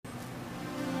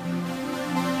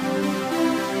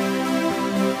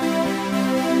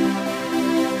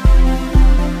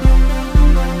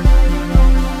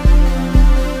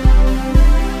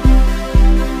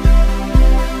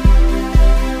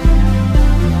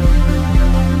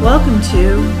Welcome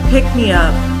to Pick Me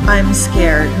Up, I'm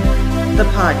Scared, the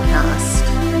podcast.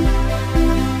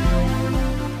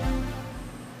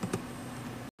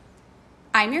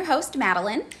 I'm your host,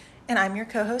 Madeline. And I'm your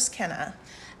co-host, Kenna.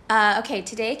 Okay,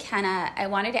 today, Kenna, I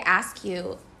wanted to ask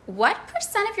you, what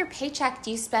 % of your paycheck do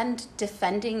you spend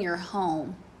defending your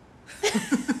home?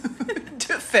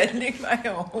 Defending my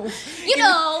home. You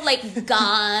know, like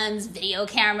guns, video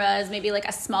cameras, maybe like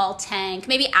a small tank,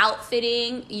 maybe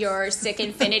outfitting your Stick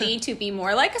Infinity to be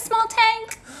more like a small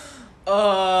tank.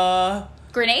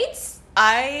 Grenades?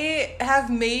 I have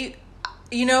made,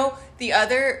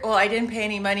 I didn't pay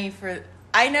any money for,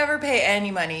 I never pay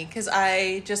any money because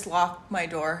I just lock my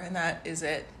door and that is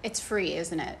it. It's free,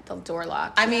 isn't it? The door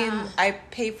lock. I mean, I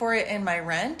pay for it in my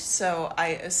rent, so I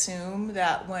assume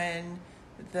that when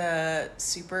the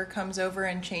super comes over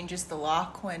and changes the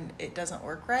lock when it doesn't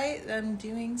work right, I'm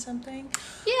doing something.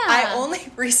 Yeah. I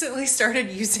only recently started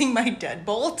using my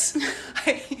deadbolt.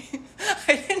 I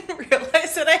didn't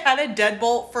realize that I had a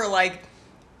deadbolt for like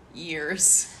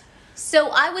years.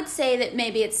 So I would say that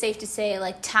maybe it's safe to say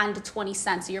like 10 to 20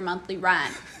 cents of your monthly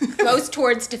rent goes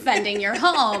towards defending your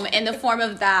home in the form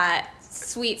of that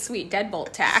sweet, sweet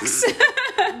deadbolt tax.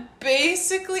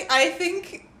 Basically, I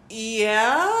think...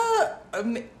 Yeah,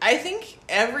 I think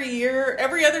every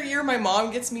other year, my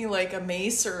mom gets me like a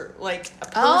mace or like a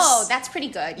purse. Oh, that's pretty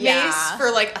good. Mace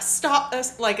for like a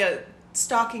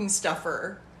stocking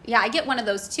stuffer. Yeah, I get one of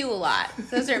those too a lot.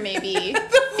 Those are maybe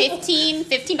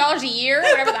 $15 a year,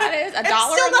 whatever that is, $1 a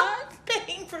month. Not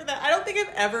paying for that. I don't think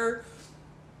I've ever.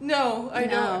 No, I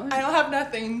don't. I don't have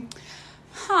nothing.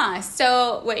 Huh.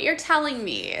 So what you're telling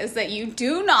me is that you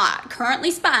do not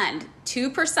currently spend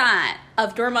 2%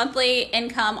 of your monthly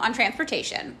income on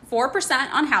transportation,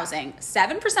 4% on housing,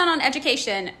 7% on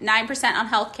education, 9% on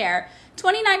healthcare,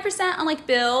 29% on like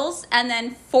bills, and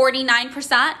then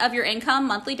 49% of your income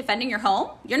monthly defending your home?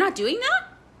 You're not doing that?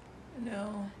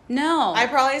 No. I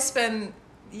probably spend,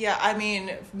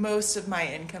 most of my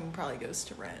income probably goes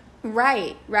to rent.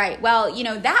 Right. Well,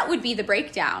 that would be the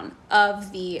breakdown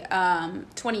of the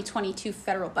 2022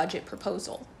 federal budget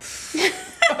proposal.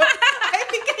 I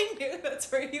think I knew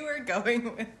that's where you were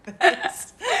going with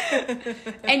this.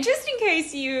 And just in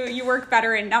case you work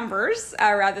better in numbers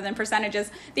rather than percentages,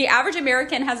 the average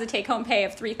American has a take-home pay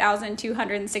of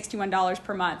 $3,261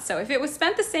 per month. So if it was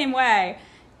spent the same way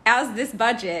as this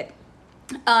budget,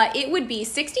 it would be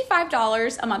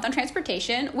 $65 a month on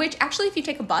transportation, which actually, if you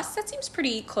take a bus, that seems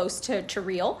pretty close to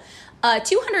real.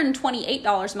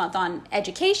 $228 a month on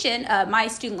education. My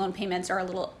student loan payments are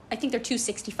I think they're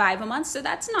 $265 a month, so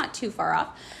that's not too far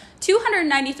off.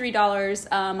 $293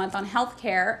 a month on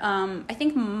healthcare. I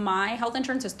think my health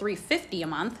insurance is $350 a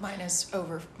month. Mine is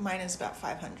about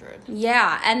 $500.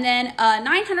 Yeah, and then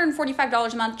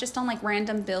 $945 a month just on like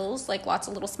random bills, like lots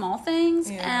of little small things.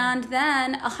 Yeah. And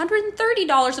then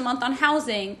 $130 a month on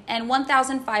housing and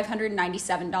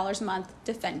 $1,597 a month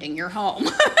defending your home.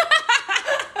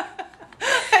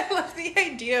 I love the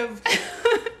idea of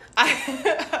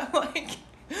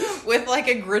with like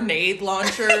a grenade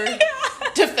launcher.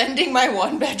 Defending my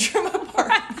one-bedroom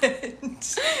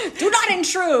apartment. Do not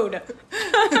intrude.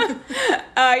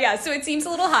 So it seems a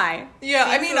little high. Yeah,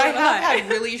 I have had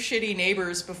really shitty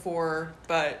neighbors before,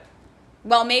 but...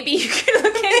 Well, maybe you could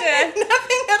look into it.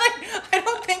 Nothing that I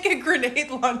don't think a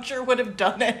grenade launcher would have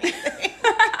done anything.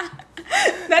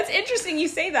 That's interesting you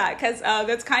say that, because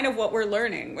that's kind of what we're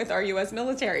learning with our U.S.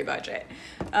 military budget.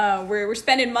 We're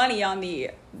spending money on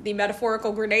the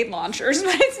metaphorical grenade launchers,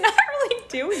 but it's not really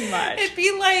doing much. It'd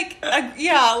be like,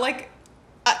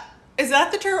 is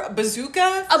that the term? A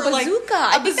bazooka? A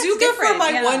bazooka. A bazooka for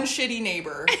my one shitty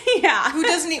neighbor. Yeah. Who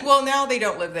doesn't now they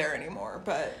don't live there anymore,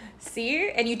 but. See?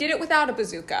 And you did it without a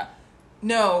bazooka.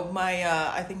 No,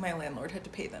 I think my landlord had to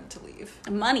pay them to leave.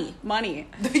 Money.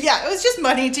 Yeah, it was just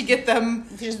money to get them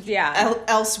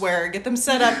elsewhere, get them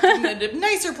set up in a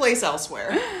nicer place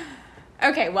elsewhere.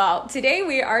 Okay, well, today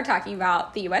we are talking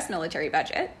about the U.S. military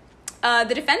budget.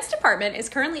 The Defense Department is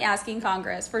currently asking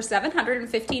Congress for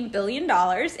 $715 billion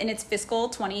in its fiscal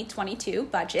 2022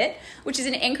 budget, which is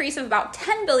an increase of about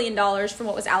 $10 billion from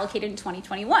what was allocated in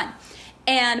 2021.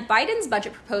 And Biden's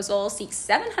budget proposal seeks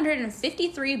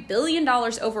 $753 billion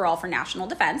overall for national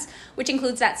defense, which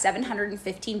includes that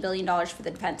 $715 billion for the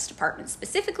Defense Department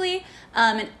specifically,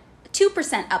 and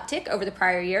 2% uptick over the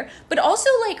prior year. But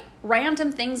also, like,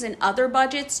 random things in other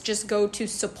budgets just go to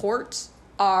support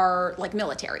our, like,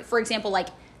 military. For example, like,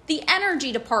 the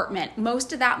Energy Department,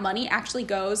 most of that money actually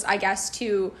goes, I guess,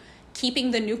 to keeping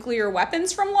the nuclear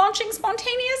weapons from launching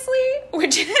spontaneously,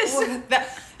 which is...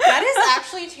 That is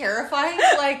actually terrifying.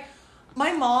 Like,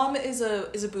 My mom is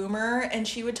a boomer, and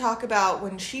she would talk about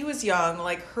when she was young,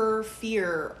 like her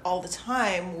fear all the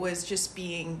time was just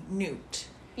being nuked.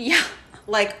 Yeah.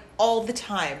 Like all the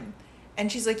time.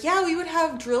 And she's like, yeah, we would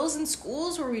have drills in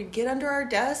schools where we'd get under our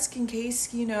desk in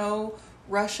case,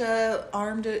 Russia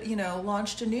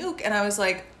launched a nuke. And I was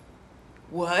like,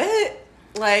 what?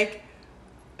 Like,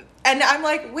 and I'm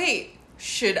like, wait,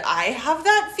 should I have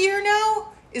that fear now?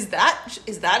 Is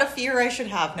that a fear I should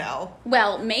have now?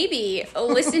 Well, maybe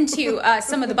listen to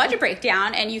some of the budget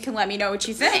breakdown and you can let me know what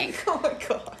you think. Oh my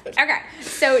God. Okay,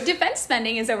 so defense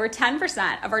spending is over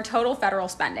 10% of our total federal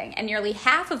spending and nearly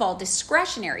half of all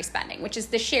discretionary spending, which is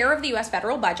the share of the U.S.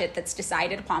 federal budget that's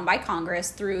decided upon by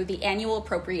Congress through the annual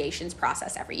appropriations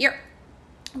process every year.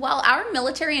 While our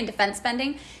military and defense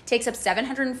spending takes up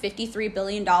 $753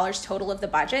 billion total of the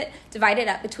budget, divided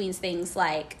up between things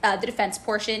like the defense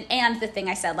portion and the thing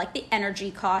I said, like the energy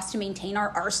cost to maintain our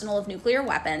arsenal of nuclear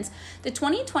weapons, the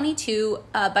 2022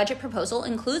 budget proposal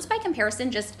includes, by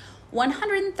comparison, just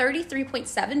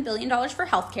 $133.7 billion for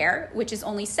healthcare, which is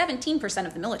only 17%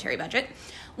 of the military budget,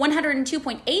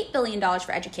 $102.8 billion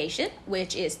for education,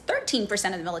 which is 13%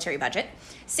 of the military budget,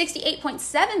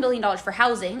 $68.7 billion for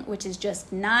housing, which is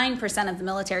just 9% of the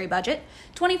military budget,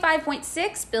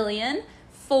 $25.6 billion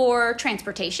for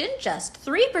transportation, just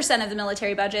 3% of the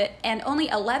military budget, and only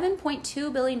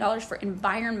 $11.2 billion for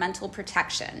environmental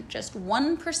protection, just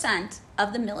 1%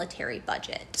 of the military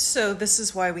budget. So this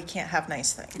is why we can't have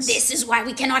nice things. This is why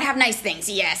we cannot have nice things,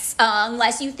 yes.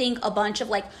 Unless you think a bunch of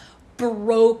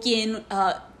broken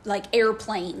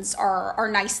airplanes are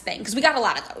nice things, because we got a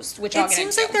lot of those, which I'll get into.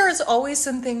 It seems like there is always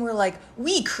something where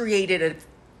we created a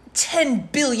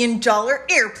 $10 billion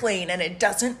airplane and it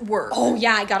doesn't work. Oh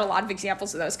yeah, I got a lot of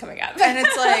examples of those coming up. And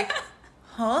it's like,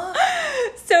 huh?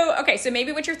 So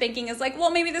maybe what you're thinking is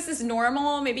maybe this is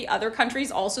normal. Maybe other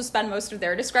countries also spend most of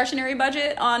their discretionary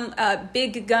budget on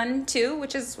big gun too,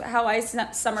 which is how I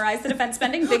summarize the defense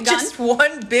spending. Big gun. Just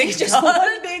one big gun. Just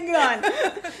one big gun.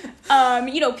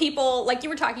 People, like you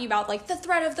were talking about, the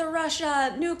threat of the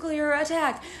Russia nuclear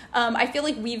attack. I feel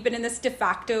like we've been in this de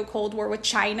facto Cold War with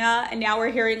China, and now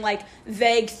we're hearing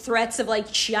vague threats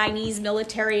of Chinese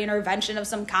military intervention of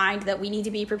some kind that we need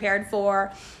to be prepared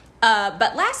for.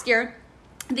 But last year,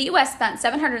 the U.S. spent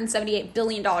 $778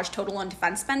 billion total on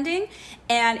defense spending,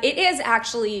 and it is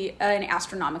actually an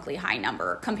astronomically high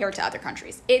number compared to other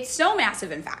countries. It's so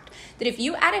massive, in fact, that if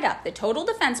you added up the total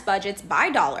defense budgets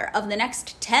by dollar of the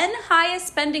next 10 highest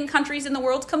spending countries in the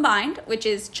world combined, which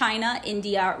is China,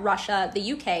 India, Russia,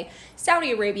 the UK,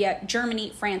 Saudi Arabia,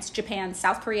 Germany, France, Japan,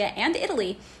 South Korea, and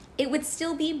Italy, it would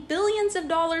still be billions of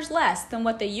dollars less than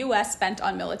what the U.S. spent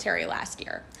on military last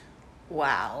year.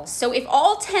 Wow. So if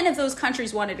all 10 of those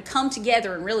countries wanted to come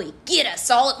together and really get us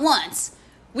all at once,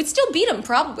 we'd still beat them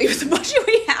probably with the budget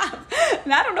we have.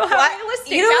 And I don't know how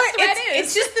realistic that threat is.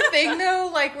 It's just the thing,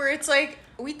 though, where it's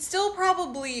we'd still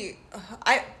probably...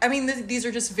 I mean, these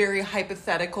are just very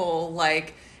hypothetical,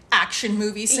 action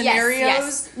movie scenarios.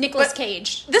 Yes. Nicolas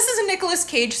Cage. This is a Nicolas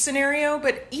Cage scenario,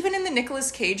 but even in the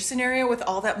Nicolas Cage scenario with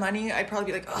all that money, I'd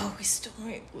probably be we still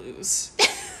might lose.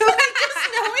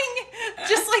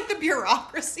 Just the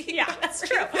bureaucracy. Yeah, that's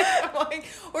true.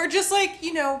 Or just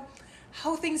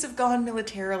how things have gone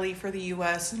militarily for the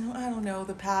U.S. and I don't know,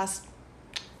 the past,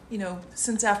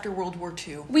 since after World War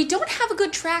II. We don't have a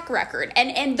good track record.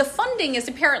 And the funding is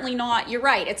apparently not, you're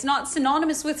right, it's not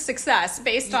synonymous with success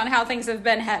based on how things have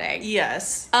been heading.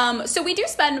 Yes. So we do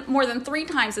spend more than 3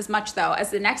 times as much, though, as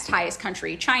the next highest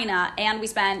country, China, and we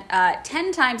spend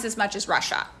 10 times as much as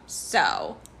Russia.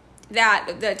 So...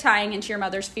 the tying into your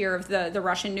mother's fear of the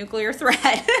Russian nuclear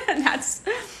threat, that's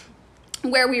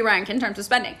where we rank in terms of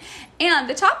spending. And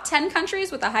the top 10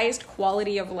 countries with the highest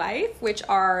quality of life, which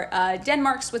are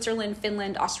Denmark, Switzerland,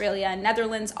 Finland, Australia,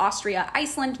 Netherlands, Austria,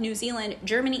 Iceland, New Zealand,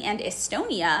 Germany, and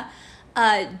Estonia,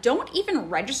 don't even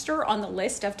register on the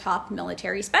list of top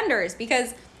military spenders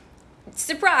because,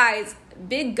 surprise,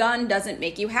 big gun doesn't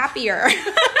make you happier.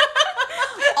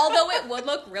 Although it would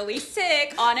look really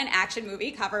sick on an action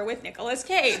movie cover with Nicolas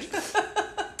Cage.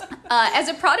 As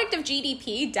a product of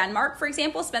GDP, Denmark, for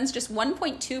example, spends just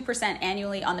 1.2%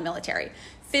 annually on the military.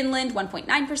 Finland,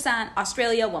 1.9%,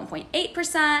 Australia,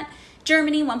 1.8%,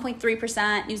 Germany,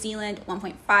 1.3%, New Zealand,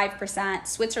 1.5%,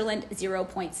 Switzerland,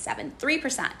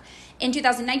 0.73%. In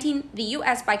 2019, the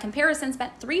U.S., by comparison,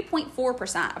 spent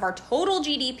 3.4% of our total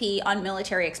GDP on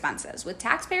military expenses, with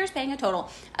taxpayers paying a total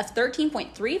of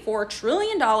 $13.34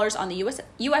 trillion on the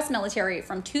U.S. military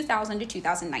from 2000 to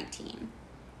 2019.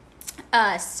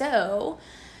 So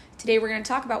Today we're going to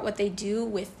talk about what they do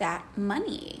with that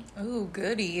money. Oh,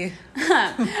 goody.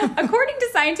 According to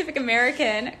Scientific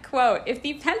American, quote, if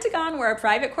the Pentagon were a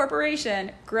private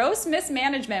corporation, gross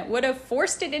mismanagement would have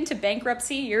forced it into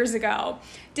bankruptcy years ago.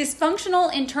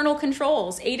 Dysfunctional internal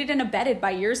controls, aided and abetted by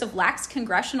years of lax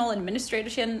congressional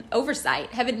administration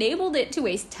oversight, have enabled it to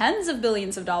waste tens of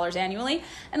billions of dollars annually,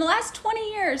 and the last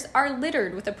 20 years are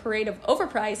littered with a parade of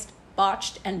overpriced,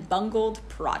 botched, and bungled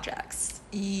projects.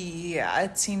 Yeah,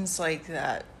 it seems like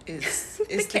that is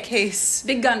the case.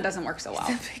 Big gun doesn't work so well.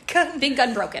 Big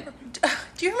gun broken.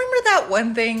 Do you remember that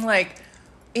one thing, like,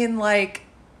 in, like,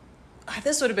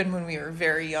 this would have been when we were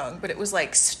very young, but it was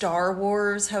like Star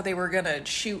Wars, how they were going to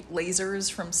shoot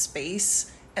lasers from space,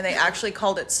 and they actually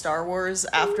called it Star Wars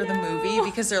after the movie,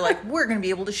 because they're like, we're going to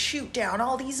be able to shoot down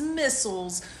all these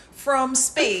missiles from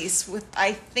space with,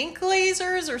 I think,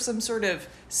 lasers or some sort of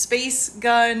space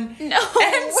gun. No.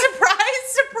 And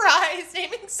surprise,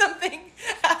 naming something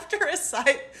after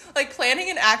planning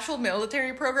an actual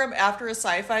military program after a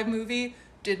sci-fi movie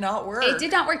did not work. It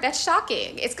did not work. That's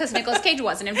shocking. It's because Nicolas Cage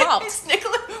wasn't involved.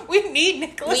 We need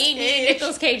Nicolas Cage. We need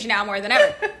Nicolas Cage now more than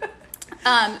ever.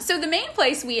 So the main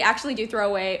place we actually do throw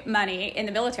away money in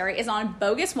the military is on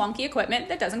bogus, wonky equipment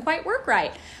that doesn't quite work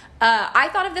right. I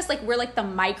thought of this like we're like the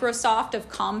Microsoft of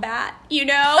combat, you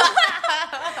know?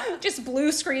 Just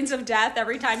blue screens of death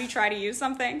every time you try to use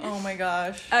something. Oh my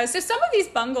gosh. So some of these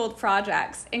bungled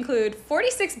projects include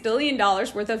 $46 billion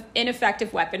worth of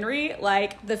ineffective weaponry,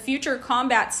 like the Future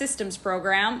Combat Systems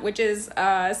Program, which is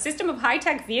a system of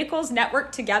high-tech vehicles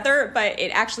networked together, but it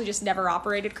actually just never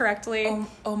operated correctly.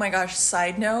 Oh my gosh,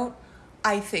 side note,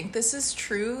 I think this is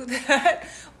true that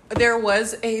there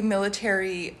was a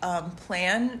military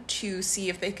plan to see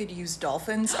if they could use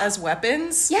dolphins as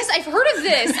weapons. Yes, I've heard of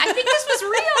this. I think this was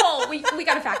real. We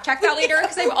got to fact check that later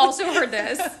because I've also heard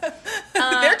this.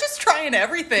 They're just trying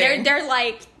everything. They're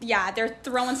like, yeah, they're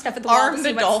throwing stuff at the wall Arm to see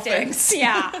the what dolphins. sticks.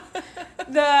 Yeah.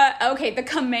 The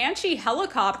Comanche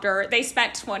helicopter, they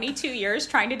spent 22 years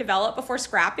trying to develop before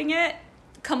scrapping it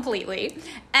completely.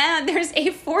 And there's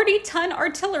a 40-ton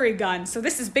artillery gun. So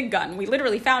this is big gun. We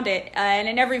literally found it, and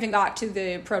it never even got to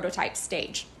the prototype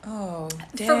stage. Oh,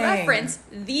 dang. For reference,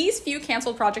 these few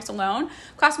canceled projects alone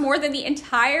cost more than the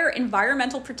entire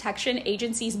Environmental Protection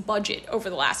Agency's budget over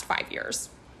the last 5 years.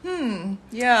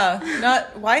 Yeah.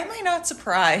 Why am I not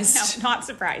surprised? No, not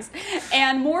surprised.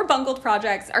 And more bungled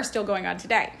projects are still going on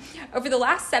today. Over the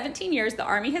last 17 years, the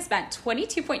Army has spent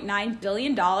 $22.9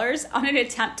 billion on an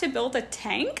attempt to build a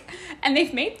tank, and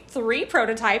they've made 3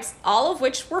 prototypes, all of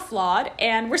which were flawed,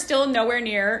 and we're still nowhere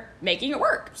near making it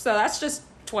work. So that's just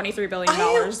 $23 billion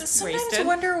wasted. I sometimes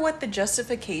wonder what the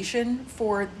justification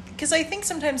for, because I think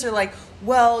sometimes they're like,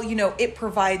 well, you know, it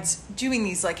provides doing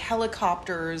these like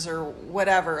helicopters or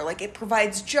whatever, like it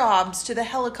provides jobs to the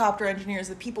helicopter engineers,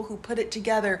 the people who put it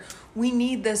together. We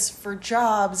need this for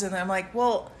jobs. And I'm like,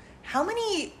 well, how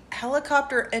many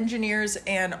helicopter engineers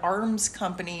and arms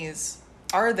companies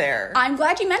are there? I'm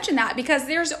glad you mentioned that because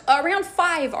there's around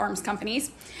 5 arms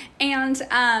companies, and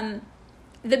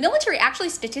the military actually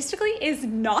statistically is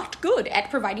not good at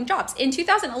providing jobs. In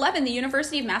 2011, the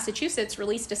University of Massachusetts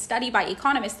released a study by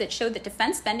economists that showed that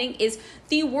defense spending is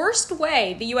the worst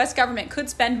way the U.S. government could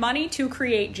spend money to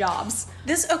create jobs.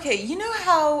 You know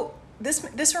how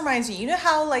this reminds me, you know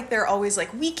how like they're always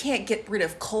like, we can't get rid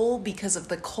of coal because of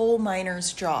the coal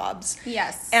miners' jobs.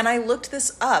 Yes. And I looked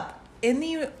this up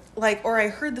I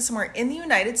heard this somewhere. In the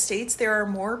United States, there are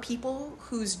more people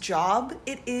whose job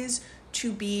it is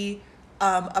to be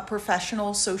a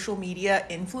professional social media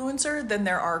influencer than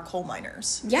there are coal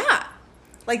miners. Yeah.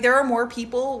 Like there are more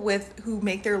people who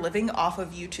make their living off of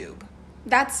YouTube.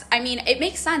 It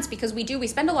makes sense because we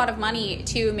spend a lot of money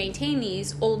to maintain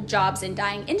these old jobs in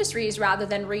dying industries rather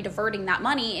than rediverting that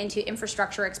money into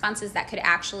infrastructure expenses that could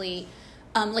actually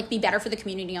be better for the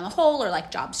community on the whole, or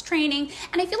like jobs training.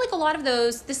 And I feel like a lot of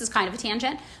those, this is kind of a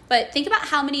tangent, but think about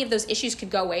how many of those issues could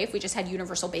go away if we just had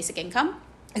universal basic income.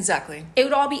 Exactly.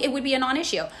 It would be a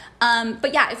non-issue.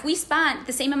 But yeah, if we spent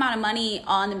the same amount of money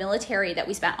on the military that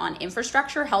we spent on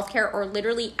infrastructure, healthcare, or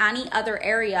literally any other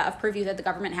area of purview that the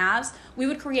government has, we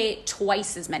would create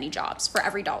twice as many jobs for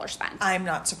every dollar spent. I'm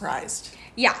not surprised.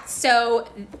 Yeah, so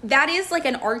that is like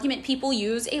an argument people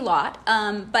use a lot.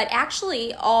 But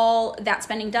actually, all that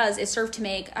spending does is serve to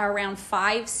make around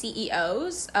 5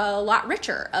 CEOs a lot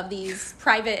richer of these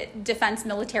private defense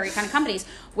military kind of companies,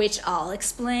 which I'll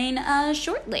explain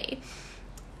shortly.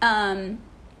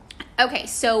 Okay,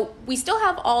 so we still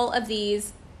have all of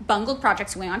these bungled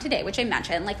projects going on today, which I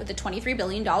mentioned, like with the $23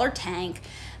 billion tank.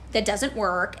 that doesn't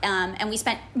work. And we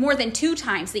spent more than 2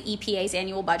 times the EPA's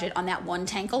annual budget on that one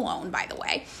tank alone, by the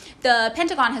way. The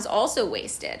Pentagon has also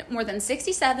wasted more than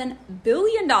 $67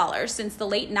 billion since the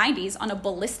late 90s on a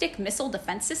ballistic missile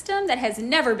defense system that has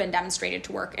never been demonstrated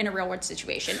to work in a real-world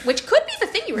situation, which could be the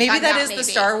thing you were talking about. Maybe that is the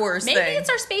Star Wars thing. Maybe it's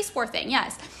our Space War thing,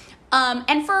 yes.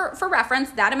 And for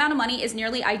reference, that amount of money is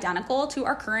nearly identical to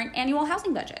our current annual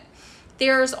housing budget.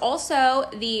 There's also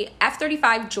the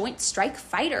F-35 Joint Strike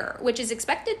Fighter, which is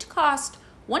expected to cost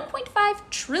 $1.5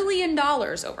 trillion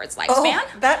over its lifespan. Oh,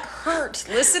 that hurt.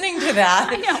 Listening to that,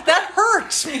 I know. That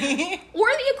hurt me. Or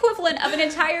the equivalent of an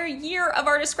entire year of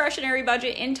our discretionary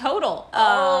budget in total.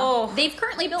 They've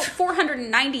currently built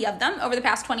 490 of them over the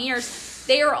past 20 years.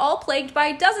 They are all plagued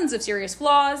by dozens of serious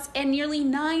flaws and nearly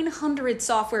 900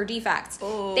 software defects.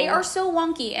 Oh. They are so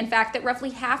wonky, in fact, that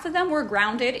roughly half of them were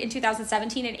grounded in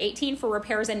 2017 and 18 for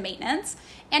repairs and maintenance.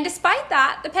 And despite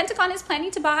that, the Pentagon is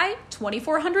planning to buy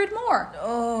 2,400 more.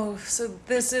 Oh, so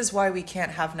this is why we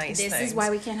can't have nice things. This is why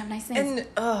we can't have nice things.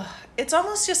 And it's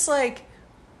almost just like,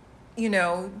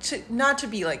 not to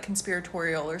be like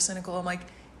conspiratorial or cynical. I'm like,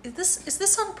 is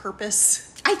this on purpose?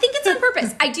 I think it's on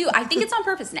purpose. I do. I think it's on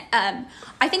purpose.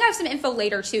 I think I have some info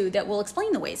later, too, that will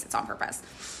explain the ways it's on purpose.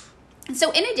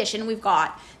 So in addition, we've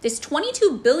got this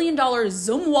 $22 billion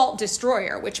Zumwalt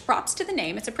destroyer, which props to the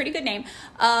name. It's a pretty good name.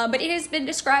 But it has been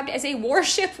described as a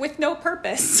warship with no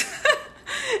purpose.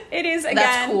 It is, again.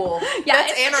 That's cool. Yeah,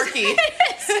 that's anarchy.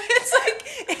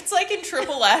 It's like in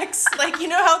XXX. Like, you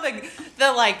know how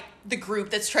the group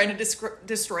that's trying to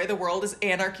destroy the world is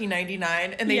Anarchy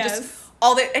 99, and they just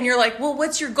and you're like, well,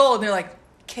 what's your goal? And they're like,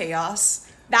 chaos.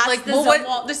 That's like, the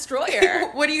Zumwalt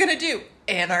destroyer. What are you gonna do?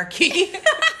 Anarchy.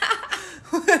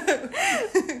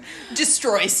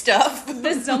 Destroy stuff. The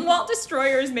Zumwalt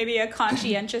destroyer is maybe a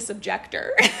conscientious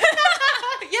objector.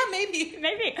 Yeah, maybe.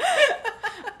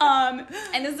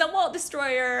 And the Zumwalt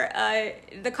destroyer,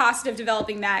 the cost of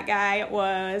developing that guy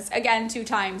was, again, 2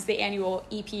 times the annual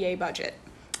EPA budget,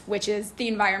 which is the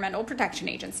Environmental Protection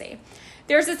Agency.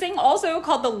 There's this thing also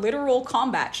called the Littoral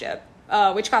Combat Ship,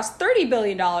 which cost $30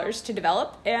 billion to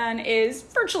develop and is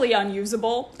virtually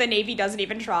unusable. The Navy doesn't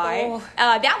even try. Oh.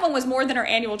 That one was more than our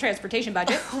annual transportation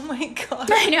budget. Oh my God.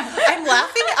 I know. I'm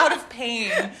laughing out of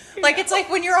pain. Like, it's like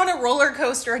when you're on a roller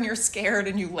coaster and you're scared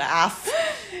and you laugh.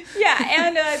 Yeah,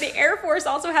 and the Air Force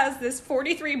also has this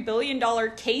 $43 billion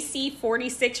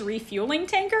KC-46 refueling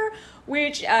tanker,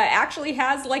 which actually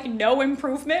has no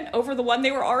improvement over the one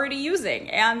they were already using.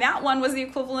 And that one was the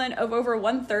equivalent of over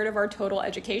 1/3 of our total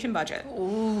education budget.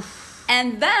 Oof.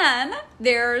 And then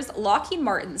there's Lockheed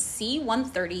Martin's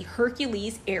C-130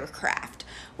 Hercules aircraft,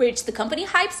 which the company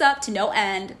hypes up to no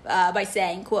end by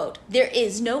saying, quote, "There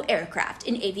is no aircraft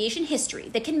in aviation history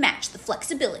that can match the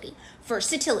flexibility,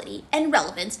 versatility, and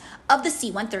relevance of the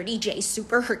C-130J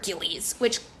Super Hercules,"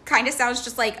 which kind of sounds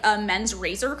just like a men's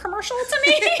razor commercial to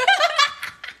me.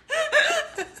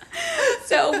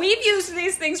 So we've used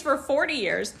these things for 40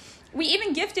 years. We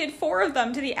even gifted 4 of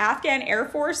them to the Afghan Air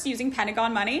Force using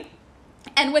Pentagon money.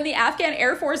 And when the Afghan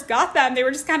Air Force got them, they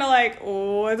were just kind of like,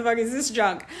 oh, what the fuck is this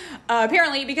junk?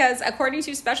 Apparently, because according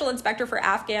to Special Inspector for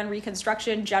Afghan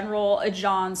Reconstruction General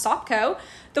John Sopko,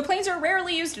 the planes are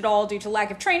rarely used at all due to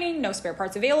lack of training, no spare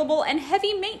parts available, and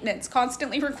heavy maintenance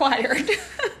constantly required.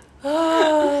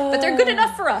 But they're good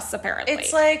enough for us, apparently.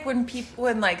 It's like when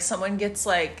someone gets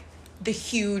the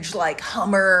huge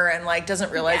Hummer and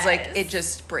doesn't realize it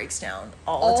just breaks down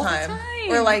all the time.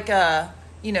 Or like a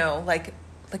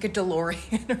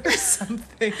DeLorean or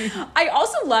something. I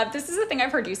also love, this is a thing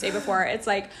I've heard you say before, it's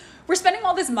like, we're spending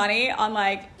all this money on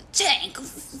tank,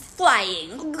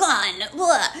 flying, gun,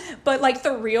 blah. But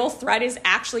the real threat is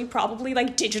actually probably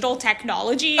digital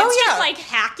technology. It's just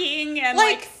hacking and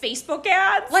Facebook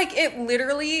ads. It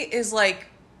literally is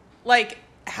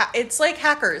it's like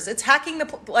hackers. It's hacking the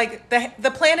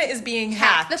planet is being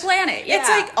hacked. The planet,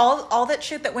 yeah. It's all that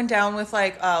shit that went down with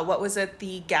what was it?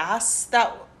 The gas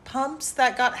pumps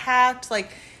that got hacked.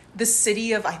 The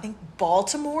city of, I think,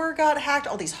 Baltimore got hacked.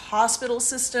 All these hospital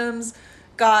systems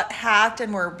got hacked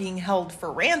and were being held for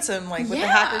ransom. With the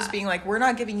hackers being we're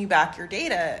not giving you back your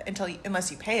data unless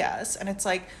you pay us. And it's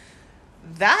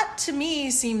that to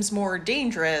me seems more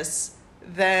dangerous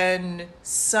than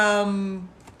some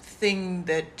thing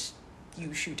that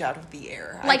you shoot out of the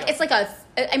air. It's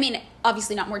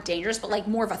obviously not more dangerous, but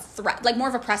more of a threat, more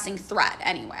of a pressing threat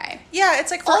anyway. Yeah,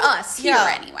 it's for us here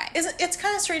anyway. It's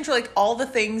kind of strange for all the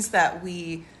things that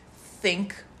we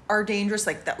think are dangerous,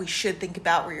 that we should think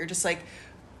about, where you're just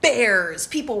bears,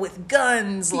 people with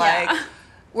guns,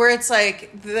 where it's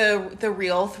the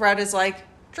real threat is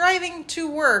driving to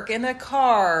work in a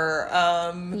car,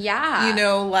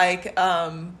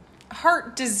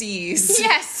 heart disease.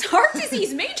 Yes, heart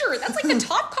disease, major. That's like the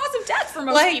top cause of death for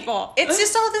most Like, people. it's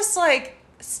just all this like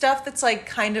stuff that's like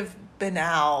kind of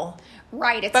banal.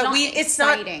 Right, it's But not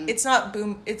exciting.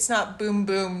 exciting. It's not boom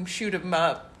boom shoot 'em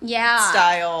up Yeah.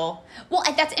 style. Well,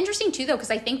 that's interesting too, though,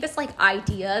 because I think this like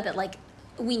idea that like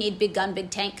we need big gun, big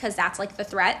tank because that's like the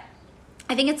threat.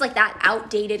 I think it's like that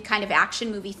outdated kind of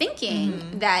action movie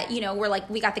thinking that, you know, we're like,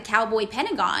 we got the cowboy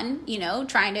Pentagon, you know,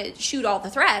 trying to shoot all the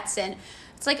threats. And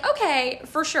it's like, okay,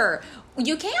 for sure.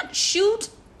 You can't shoot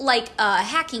like a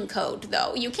hacking code,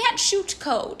 though. You can't shoot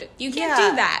code. You can't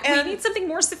do that. We need something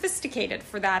more sophisticated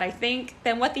for that, I think,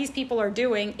 than what these people are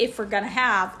doing if we're going to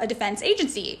have a defense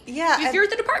agency. Yeah. If you're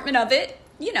the department of it,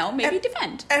 you know, maybe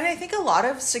defend. And I think a lot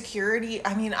of security,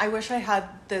 I mean, I wish I had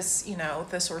this, you know,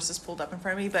 the sources pulled up in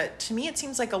front of me, but to me it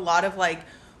seems like a lot of like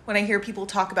when I hear people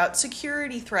talk about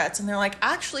security threats and they're like,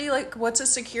 actually, like what's a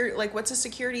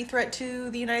security threat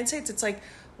to the United States? It's like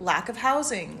lack of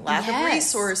housing, lack of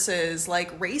resources,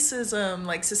 like racism,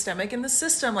 like systemic in the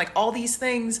system, like all these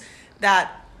things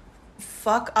that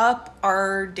fuck up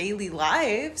our daily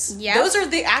lives. Yeah. Those are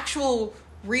the actual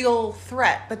real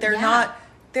threat, but they're not.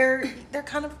 They're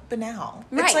kind of banal.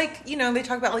 Right. It's like, you know, they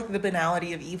talk about like the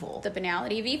banality of evil. The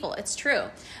banality of evil. It's true.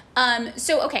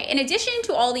 So, okay, in addition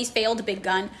to all these failed big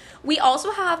gun, we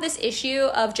also have this issue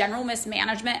of general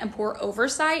mismanagement and poor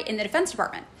oversight in the Defense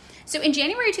Department. So in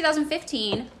January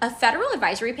 2015, a federal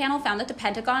advisory panel found that the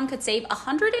Pentagon could save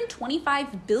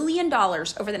 $125 billion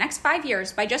over the next 5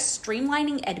 years by just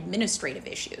streamlining administrative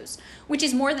issues, which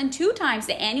is more than 2 times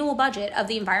the annual budget of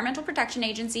the Environmental Protection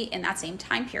Agency in that same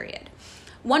time period.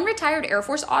 One retired Air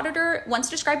Force auditor once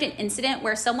described an incident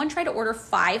where someone tried to order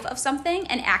 5 of something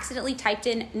and accidentally typed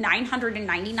in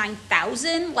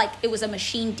 999,000, like it was a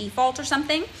machine default or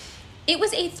something. It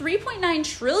was a $3.9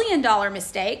 trillion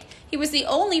mistake. He was the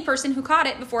only person who caught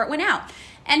it before it went out.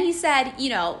 And he said, you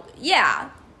know,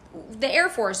 yeah, the Air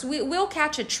Force, we'll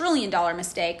catch a $1 trillion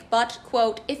mistake, but,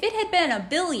 quote, if it had been $1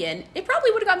 billion, it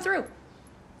probably would have gone through.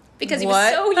 Because he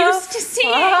was so used to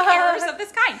seeing errors of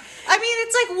this kind. I mean,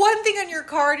 it's like one thing on your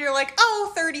card, you're like,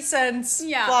 oh, 30 cents,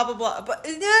 blah, blah, blah. But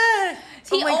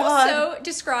he also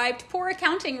described poor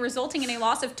accounting resulting in a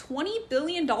loss of $20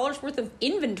 billion worth of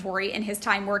inventory in his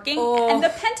time working. Oh. And the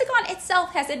Pentagon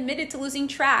itself has admitted to losing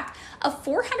track of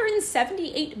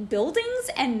 478 buildings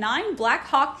and 9 Black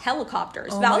Hawk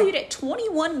helicopters valued at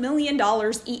 $21 million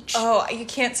each. Oh, you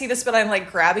can't see this, but I'm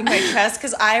like grabbing my chest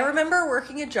because I remember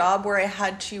working a job where I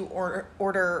had to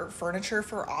order furniture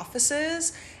for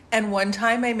offices. And one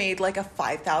time I made like a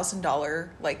 $5,000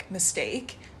 like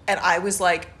mistake. And I was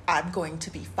like, I'm going to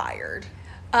be fired.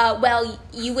 Well,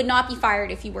 you would not be fired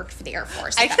if you worked for the Air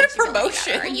Force. I get a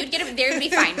promotion. You'd get they'd be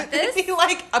fine with this. It'd be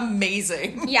like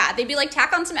amazing. Yeah, they'd be like,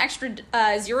 tack on some extra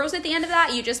zeros at the end of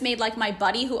that. You just made like my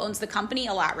buddy who owns the company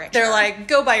a lot richer. They're like,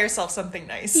 go buy yourself something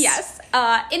nice. Yes.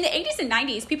 In the 80s and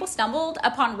 90s, people stumbled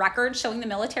upon records showing the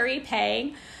military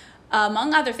paying,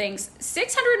 among other things,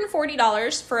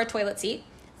 $640 for a toilet seat,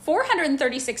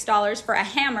 $436 for a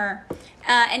hammer,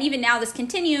 and even now this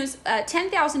continues,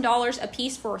 $10,000 a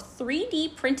piece for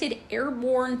 3D printed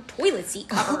airborne toilet seat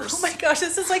covers. Oh my gosh,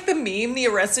 this is like the meme, the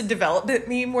Arrested Development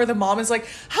meme, where the mom is like,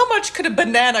 how much could a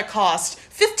banana cost?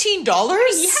 $15?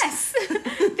 Yes.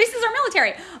 This is our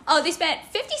military. They spent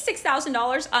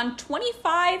 $56,000 on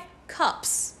 25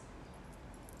 cups.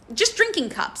 Just drinking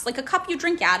cups, like a cup you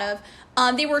drink out of.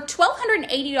 They were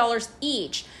 $1,280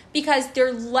 each because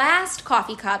their last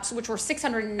coffee cups, which were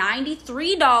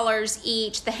 $693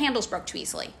 each, the handles broke too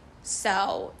easily.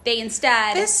 So they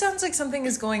instead... This sounds like something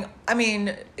is going, I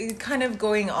mean, kind of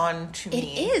going on to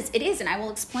me. It is, and I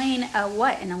will explain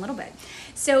what in a little bit.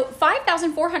 So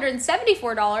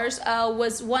 $5,474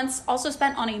 was once also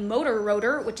spent on a motor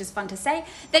rotor, which is fun to say,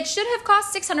 that should have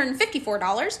cost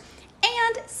 $654.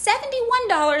 And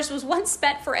 $71 was once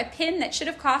spent for a pin that should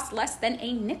have cost less than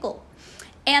a nickel.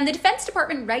 And the Defense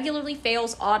Department regularly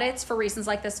fails audits for reasons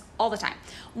like this all the time.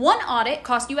 One audit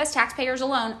cost U.S. taxpayers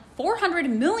alone $400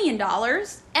 million, and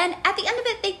at the end of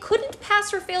it, they couldn't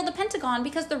pass or fail the Pentagon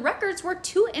because the records were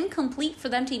too incomplete for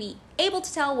them to be able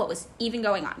to tell what was even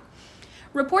going on.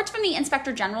 Reports from the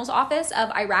Inspector General's Office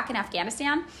of Iraq and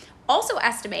Afghanistan also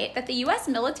estimate that the U.S.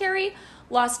 military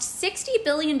lost $60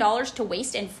 billion to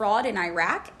waste and fraud in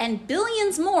Iraq and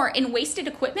billions more in wasted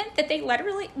equipment that they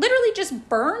literally just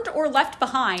burned or left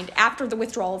behind after the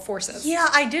withdrawal of forces. Yeah,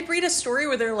 I did read a story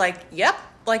where they're like, yep,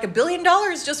 like $1 billion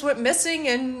just went missing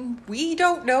and we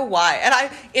don't know why.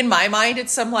 And in my mind,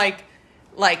 it's some like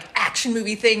action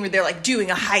movie thing where they're like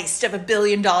doing a heist of $1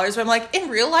 billion. But I'm like, in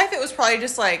real life, it was probably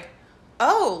just like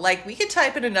oh, like we could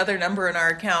type in another number in our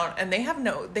account and they have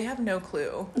no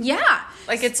clue. Yeah.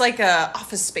 Like it's like a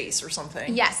Office Space or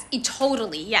something. Yes,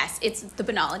 totally. Yes, it's the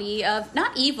banality of,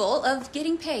 not evil, of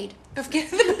getting paid. The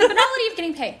banality of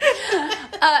getting paid.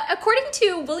 According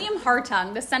to William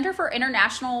Hartung, the Center for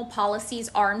International Policy's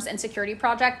Arms and Security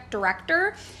Project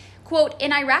director, quote,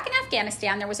 in Iraq and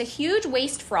Afghanistan, there was a huge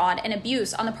waste, fraud, and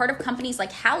abuse on the part of companies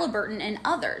like Halliburton and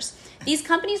others. These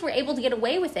companies were able to get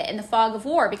away with it in the fog of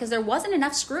war because there wasn't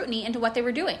enough scrutiny into what they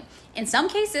were doing. In some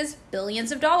cases,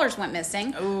 billions of dollars went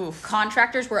missing. Oof.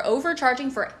 Contractors were overcharging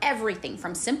for everything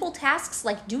from simple tasks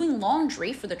like doing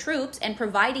laundry for the troops and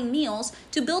providing meals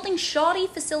to building shoddy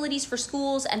facilities for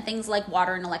schools and things like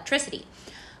water and electricity.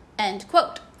 End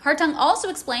quote. Hartung also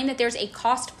explained that there's a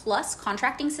cost-plus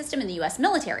contracting system in the U.S.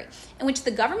 military, in which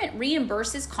the government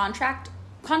reimburses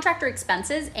contractor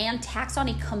expenses and tax on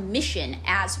a commission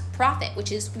as profit,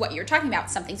 which is what you're talking about.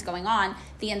 Something's going on,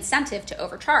 the incentive to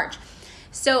overcharge.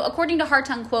 So according to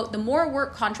Hartung, quote, the more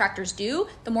work contractors do,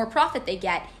 the more profit they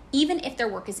get, even if their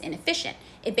work is inefficient.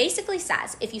 It basically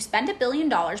says if you spend $1 billion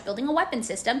building a weapon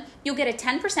system, you'll get a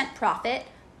 10% profit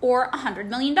or $100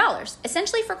 million.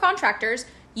 Essentially, for contractors,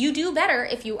 you do better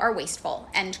if you are wasteful,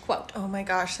 end quote. Oh my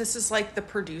gosh, this is like The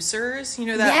Producers, you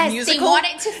know, that musical? They want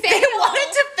it to fail. They want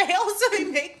it to fail so they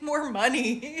make more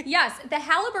money. Yes, the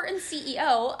Halliburton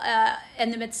CEO,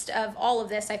 in the midst of all of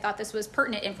this, I thought this was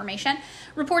pertinent information,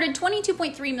 reported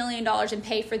 $22.3 million in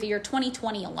pay for the year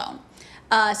 2020 alone.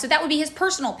 So that would be his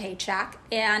personal paycheck,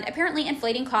 and apparently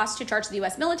inflating costs to charge the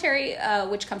U.S. military,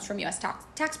 which comes from U.S.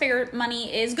 taxpayer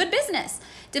money, is good business.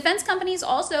 Defense companies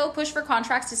also push for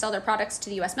contracts to sell their products to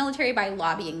the U.S. military by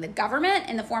lobbying the government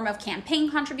in the form of campaign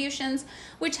contributions,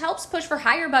 which helps push for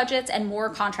higher budgets and more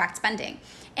contract spending.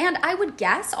 And I would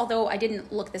guess, although I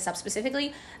didn't look this up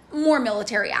specifically, more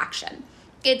military action.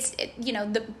 It's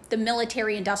the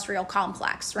military industrial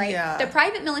complex, right? Yeah. The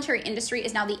private military industry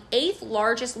is now the 8th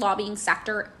largest lobbying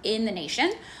sector in the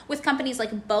nation, with companies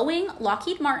like Boeing,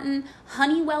 Lockheed Martin,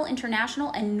 Honeywell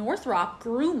International, and Northrop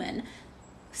Grumman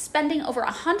spending over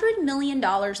 $100 million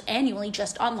annually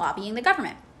just on lobbying the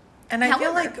government. And I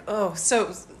feel like,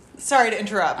 sorry to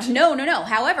interrupt. No.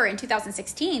 However, in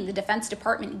 2016, the Defense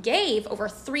Department gave over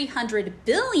 $300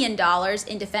 billion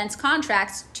in defense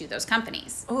contracts to those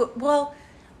companies. Oh, well,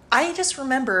 I just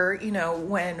remember,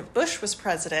 when Bush was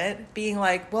president, being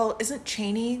like, well, isn't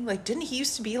Cheney, didn't he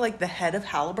used to be the head of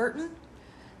Halliburton?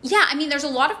 Yeah, I mean, there's a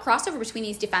lot of crossover between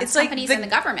these defense companies and the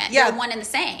government. Yeah, they're one and the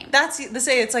same. That's the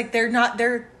say. It's like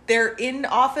they're in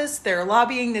office, they're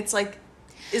lobbying. It's like,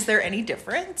 is there any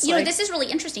difference? This is really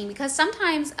interesting because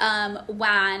sometimes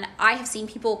when I have seen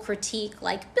people critique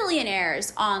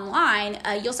billionaires online,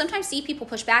 you'll sometimes see people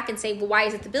push back and say, well, why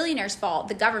is it the billionaire's fault?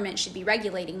 The government should be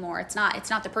regulating more. It's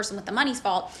not the person with the money's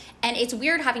fault. And it's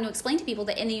weird having to explain to people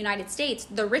that in the United States,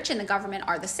 the rich and the government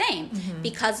are the same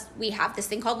because we have this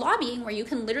thing called lobbying where you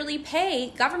can literally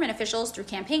pay government officials through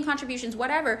campaign contributions,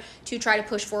 whatever, to try to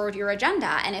push forward your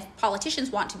agenda. And if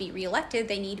politicians want to be reelected,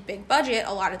 they need a big budget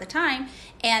a lot of the time.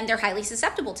 And they're highly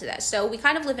susceptible to this. So we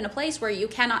kind of live in a place where you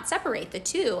cannot separate the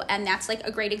two. And that's a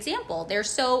great example. They're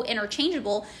so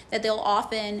interchangeable that they'll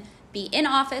often be in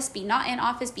office, be not in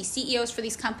office, be CEOs for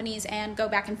these companies, and go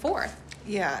back and forth.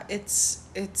 Yeah, it's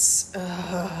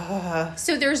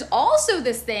So there's also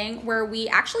this thing where we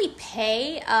actually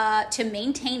pay to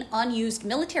maintain unused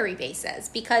military bases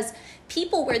because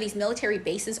people where these military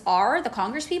bases are, the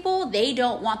Congress people, they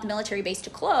don't want the military base to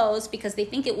close because they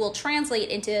think it will translate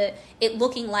into it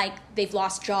looking like they've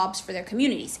lost jobs for their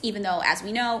communities, even though, as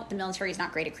we know, the military is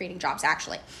not great at creating jobs,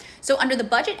 actually. So under the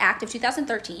Budget Act of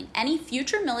 2013, any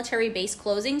future military base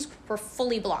closings were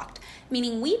fully blocked,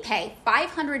 meaning we pay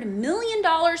 $500 million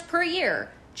per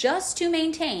year just to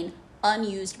maintain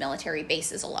unused military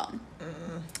bases alone.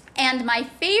 And my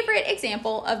favorite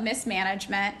example of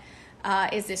mismanagement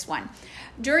is this one.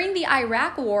 During the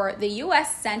Iraq War, the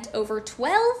U.S. sent over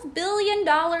 $12 billion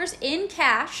in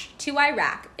cash to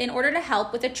Iraq in order to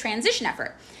help with a transition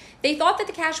effort. They thought that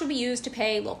the cash would be used to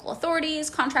pay local authorities,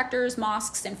 contractors,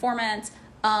 mosques, informants,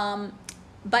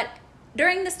 but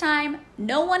during this time,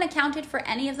 no one accounted for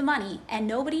any of the money, and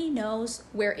nobody knows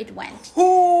where it went.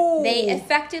 Oh. They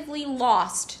effectively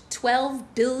lost $12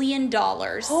 billion in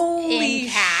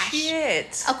cash.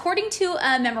 Shit. According to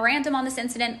a memorandum on this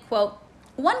incident, quote,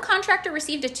 One contractor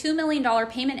received a $2 million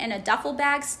payment in a duffel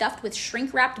bag stuffed with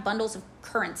shrink-wrapped bundles of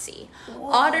currency.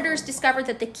 Whoa. Auditors discovered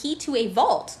that the key to a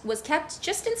vault was kept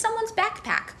just in someone's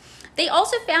backpack. They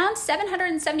also found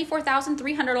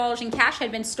 $774,300 in cash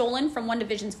had been stolen from one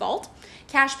division's vault.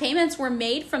 Cash payments were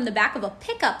made from the back of a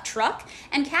pickup truck,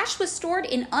 and cash was stored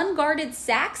in unguarded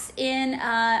sacks in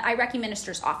Iraqi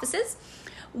ministers' offices.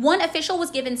 One official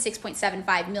was given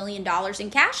 $6.75 million in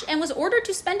cash and was ordered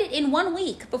to spend it in 1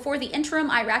 week before the interim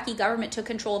Iraqi government took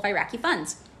control of Iraqi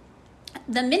funds.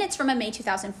 The minutes from a May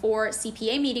 2004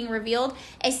 CPA meeting revealed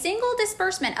a single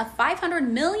disbursement of $500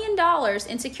 million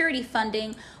in security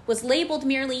funding was labeled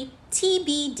merely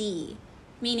TBD,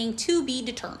 meaning to be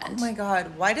determined. Oh my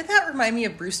God. Why did that remind me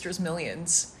of Brewster's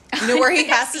Millions? You know, where he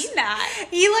has to,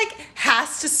 he like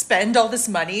has to spend all this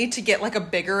money to get like a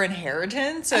bigger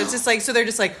inheritance. So it's just like, so they're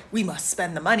just like, we must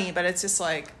spend the money, but it's just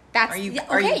like, are you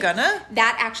gonna?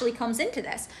 That actually comes into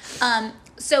this.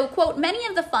 So, quote, many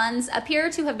of the funds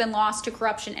appear to have been lost to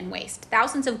corruption and waste.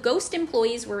 Thousands of ghost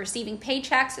employees were receiving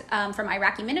paychecks from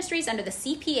Iraqi ministries under the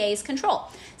CPA's control.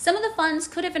 Some of the funds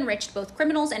could have enriched both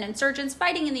criminals and insurgents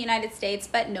fighting in the United States,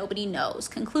 but nobody knows,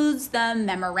 concludes the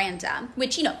memorandum.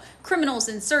 Which, you know, criminals,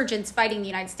 insurgents fighting in the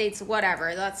United States,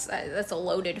 whatever, that's a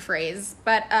loaded phrase.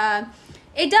 But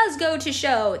it does go to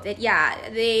show that, yeah,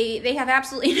 they have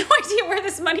absolutely no idea where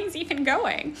this money's even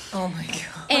going. Oh, my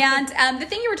God. And the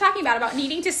thing you were talking about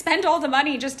needing to spend all the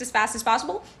money just as fast as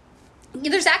possible,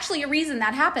 there's actually a reason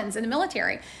that happens in the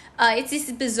military. It's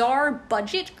this bizarre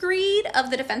budget greed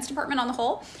of the Defense Department on the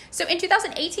whole. So in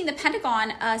 2018, the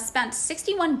Pentagon spent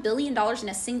 $61 billion in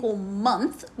a single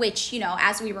month, which, you know,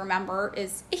 as we remember,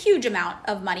 is a huge amount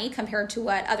of money compared to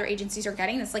what other agencies are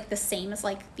getting. It's like the same as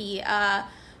like the...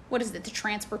 what is it, the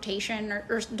transportation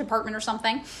or department or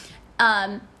something.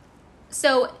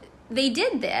 So they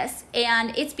did this,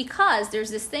 and it's because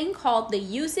there's this thing called the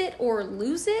use it or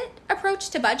lose it approach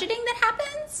to budgeting that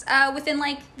happens within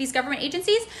like these government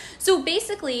agencies. So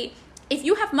basically, if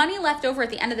you have money left over at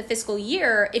the end of the fiscal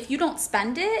year, if you don't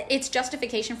spend it, it's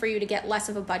justification for you to get less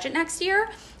of a budget next year.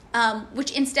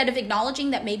 Which instead of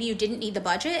acknowledging that maybe you didn't need the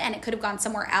budget and it could have gone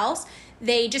somewhere else,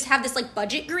 they just have this like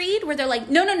budget greed where they're like,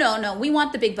 no, we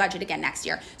want the big budget again next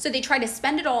year. So they try to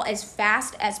spend it all as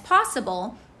fast as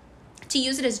possible to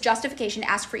use it as justification to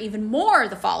ask for even more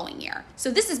the following year.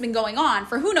 So this has been going on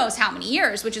for who knows how many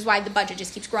years, which is why the budget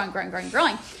just keeps growing.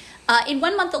 In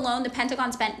 1 month alone, the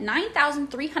Pentagon spent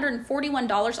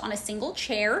 $9,341 on a single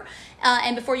chair.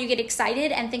 And before you get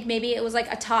excited and think maybe it was like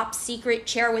a top secret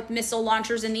chair with missile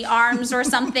launchers in the arms or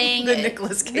something. The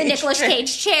Nicolas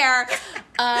Cage chair.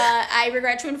 I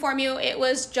regret to inform you, it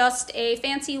was just a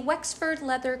fancy Wexford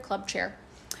leather club chair.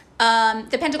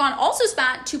 The Pentagon also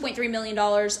spent $2.3 million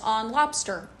on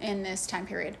lobster in this time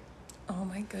period. Oh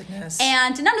my goodness.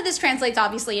 And none of this translates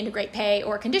obviously into great pay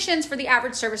or conditions for the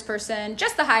average service person.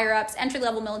 Just the higher ups,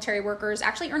 entry-level military workers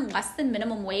actually earn less than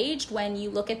minimum wage when you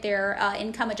look at their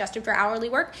income adjusted for hourly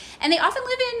work. And they often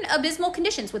live in abysmal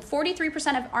conditions, with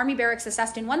 43% of Army barracks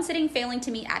assessed in one sitting failing to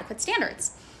meet adequate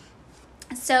standards.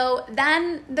 So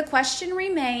then the question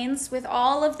remains, with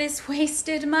all of this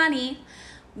wasted money,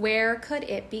 where could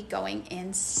it be going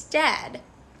instead?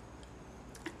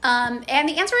 And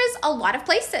the answer is a lot of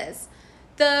places.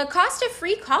 The cost of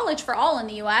free college for all in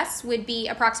the U.S. would be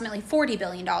approximately $40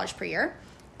 billion per year.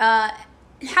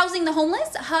 Housing the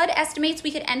homeless, HUD estimates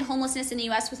we could end homelessness in the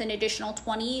U.S. with an additional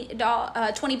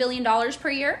 $20 billion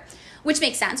per year, which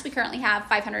makes sense. We currently have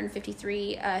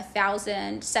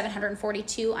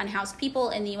 553,742 unhoused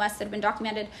people in the U.S. that have been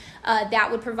documented.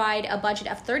 That would provide a budget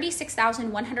of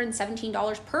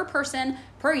 $36,117 per person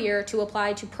per year to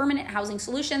apply to permanent housing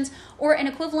solutions, or an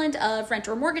equivalent of rent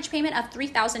or mortgage payment of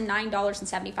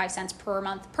 $3,009.75 per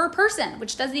month per person,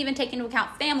 which doesn't even take into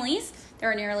account families.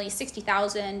 There are nearly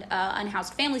 60,000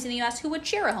 unhoused families in the U.S. who would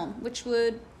share a home, which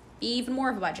would be even more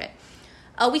of a budget.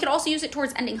 We could also use it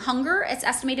towards ending hunger. It's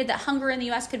estimated that hunger in the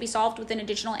U.S. could be solved with an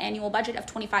additional annual budget of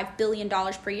 $25 billion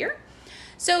per year.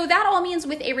 So that all means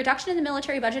with a reduction in the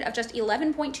military budget of just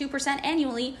 11.2%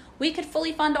 annually, we could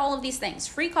fully fund all of these things: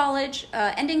 free college,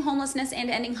 ending homelessness,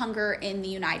 and ending hunger in the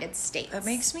United States. That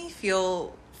makes me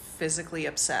feel physically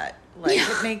upset. Like,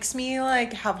 yeah. It makes me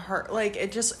like have heart, like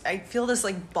it just, I feel this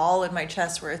like ball in my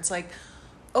chest where it's like,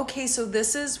 okay, so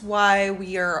this is why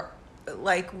we are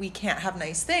like, we can't have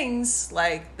nice things.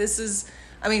 Like, this is,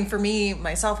 I mean, for me,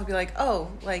 myself, I'd be like,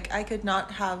 oh, like I could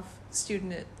not have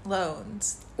student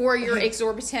loans. Or your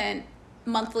exorbitant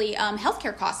monthly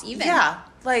healthcare costs even. Yeah.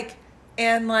 Like,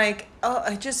 and like, oh,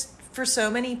 I just, for so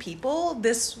many people,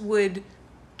 this would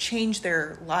change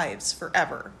their lives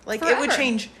forever. Like, It would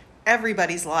change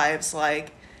everybody's lives.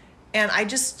 Like, and I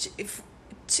just,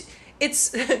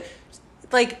 it's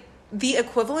like the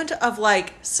equivalent of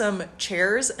like some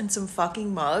chairs and some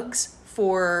fucking mugs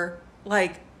for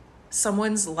like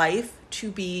someone's life to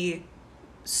be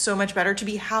so much better, to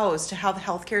be housed, to have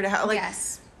healthcare, to have like,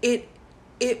 yes,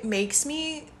 it makes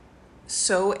me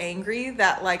so angry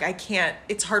that like I can't,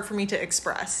 it's hard for me to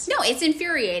express. No, it's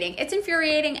infuriating. It's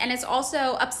infuriating, and it's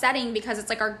also upsetting because it's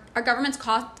like our government's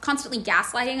constantly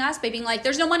gaslighting us by being like,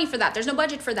 there's no money for that, there's no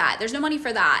budget for that, there's no money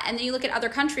for that. And then you look at other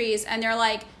countries and they're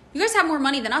like, you guys have more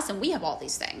money than us and we have all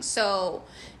these things. So,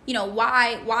 you know,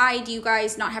 why do you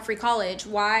guys not have free college?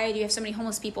 Why do you have so many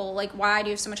homeless people? Like, why do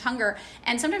you have so much hunger?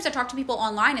 And sometimes I talk to people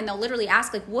online and they'll literally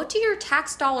ask, like, what do your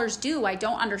tax dollars do? I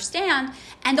don't understand.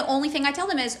 And the only thing I tell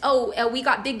them is, we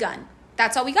got big gun.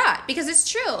 That's all we got. Because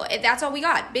it's true. That's all we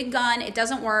got. Big gun. It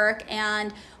doesn't work.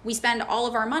 And we spend all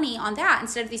of our money on that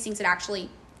instead of these things that actually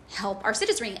help our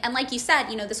citizenry. And like you said,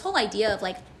 you know, this whole idea of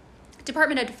like,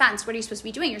 Department of Defense, what are you supposed to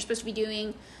be doing? You're supposed to be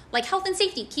doing like health and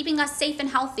safety, keeping us safe and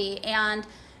healthy. And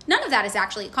none of that is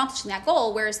actually accomplishing that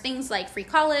goal. Whereas things like free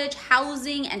college,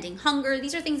 housing, ending hunger,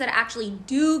 these are things that actually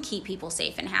do keep people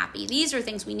safe and happy. These are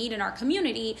things we need in our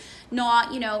community,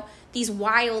 not, you know, these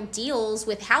wild deals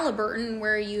with Halliburton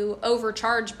where you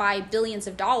overcharge by billions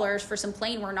of dollars for some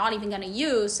plane we're not even going to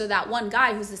use so that one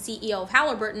guy who's the CEO of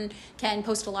Halliburton can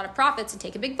post a lot of profits and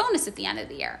take a big bonus at the end of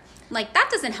the year. Like, that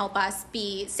doesn't help us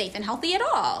be safe and healthy at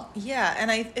all. Yeah, and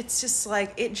it's just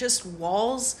like, it just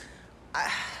walls,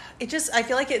 I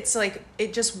feel like it's like,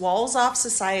 it just walls off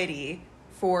society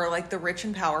for like the rich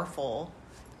and powerful.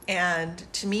 And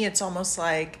to me, it's almost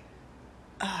like,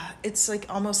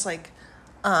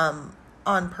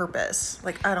 on purpose.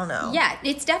 Like, I don't know. Yeah,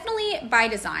 it's definitely by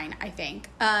design, I think.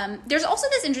 There's also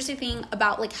this interesting thing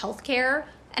about like healthcare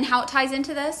and how it ties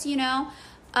into this, you know?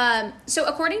 So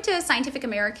according to Scientific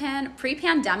American,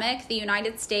 pre-pandemic, the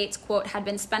United States, quote, had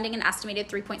been spending an estimated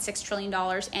 $3.6 trillion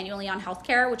annually on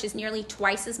healthcare, which is nearly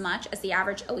twice as much as the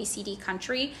average OECD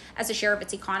country as a share of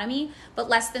its economy, but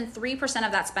less than 3%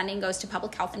 of that spending goes to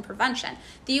public health and prevention.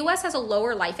 The US has a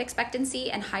lower life expectancy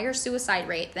and higher suicide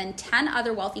rate than 10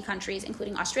 other wealthy countries,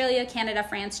 including Australia, Canada,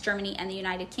 France, Germany, and the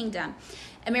United Kingdom.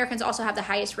 Americans also have the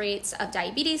highest rates of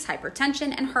diabetes,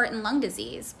 hypertension, and heart and lung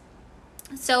disease.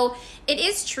 So it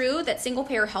is true that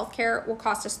single-payer healthcare will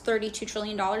cost us $32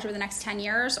 trillion over the next 10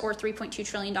 years, or $3.2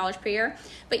 trillion per year.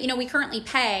 But, you know, we currently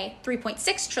pay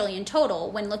 $3.6 trillion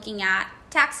total when looking at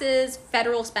taxes,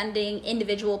 federal spending,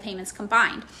 individual payments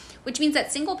combined, which means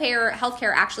that single-payer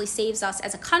healthcare actually saves us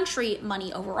as a country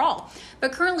money overall.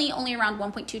 But currently, only around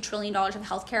 $1.2 trillion of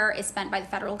healthcare is spent by the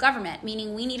federal government,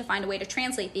 meaning we need to find a way to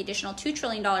translate the additional $2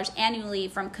 trillion annually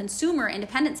from consumer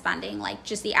independent spending, like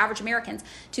just the average Americans,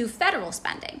 to federal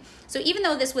spending. So even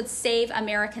though this would save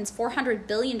Americans $400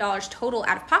 billion total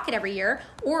out of pocket every year,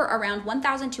 or around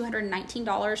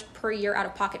 $1,219 per year out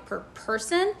of pocket per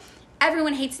person,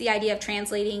 everyone hates the idea of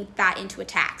translating that into a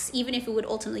tax, even if it would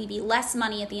ultimately be less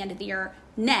money at the end of the year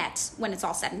net when it's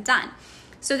all said and done.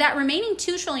 So that remaining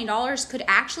 $2 trillion could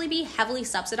actually be heavily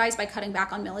subsidized by cutting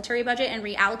back on military budget and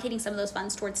reallocating some of those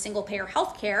funds towards single-payer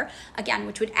healthcare, again,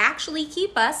 which would actually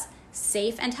keep us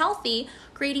safe and healthy,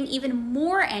 creating even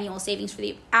more annual savings for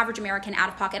the average American out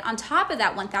of pocket on top of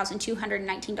that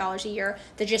 $1,219 a year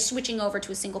that just switching over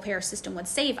to a single-payer system would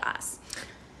save us.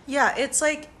 Yeah, it's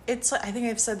like, I think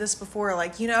I've said this before,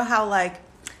 like, you know how like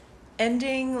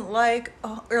ending like,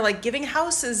 or like giving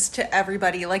houses to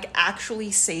everybody like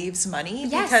actually saves money?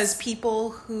 Yes. Because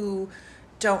people who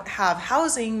don't have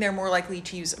housing, they're more likely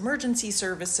to use emergency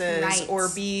services, right, or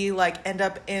be like end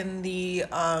up in the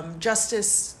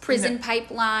justice prison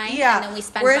pipeline, yeah, and then we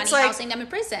spend where money it's like, housing them in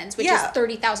prisons, which yeah, is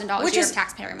 $30,000 a year of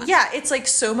taxpayer money. Yeah, it's like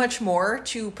so much more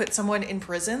to put someone in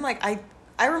prison. Like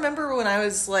I remember when I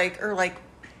was like, or like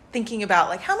thinking about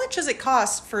like how much does it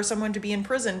cost for someone to be in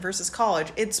prison versus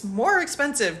college? It's more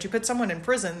expensive to put someone in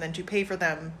prison than to pay for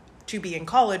them to be in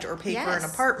college or pay for an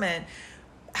apartment.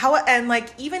 And like,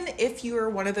 even if you're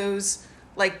one of those,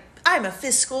 like, I'm a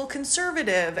fiscal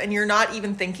conservative and you're not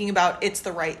even thinking about it's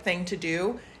the right thing to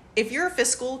do, if you're a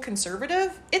fiscal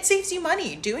conservative, it saves you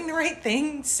money. Doing the right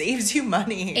thing saves you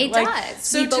money. It does.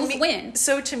 So we both win.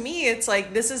 So to me, it's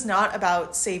like, this is not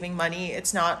about saving money.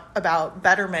 It's not about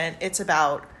betterment. It's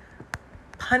about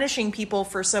punishing people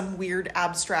for some weird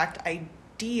abstract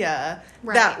idea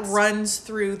that runs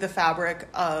through the fabric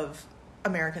of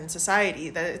American society.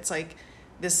 That it's like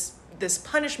this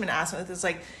punishment aspect is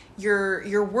like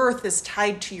your worth is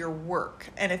tied to your work.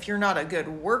 And if you're not a good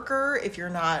worker, if you're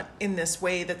not in this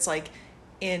way that's like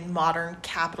in modern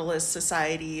capitalist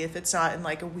society, if it's not in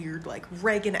like a weird like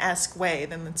Reagan-esque way,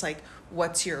 then it's like,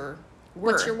 what's your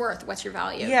worth? What's your worth? What's your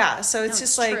value? Yeah. So it's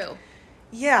just like, true.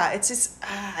 Yeah, it's just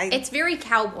It's very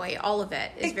cowboy. All of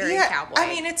it is very cowboy. I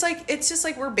mean, it's just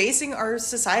like we're basing our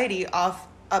society off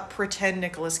a pretend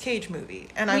Nicolas Cage movie,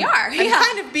 and I'm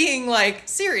kind of being like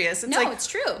serious. It's it's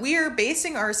true. We are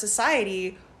basing our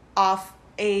society off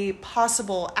a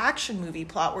possible action movie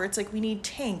plot where it's like we need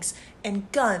tanks and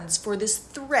guns for this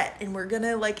threat, and we're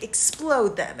gonna like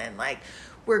explode them, and like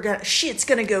shit's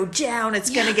gonna go down, it's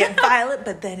gonna get violent,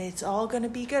 but then it's all gonna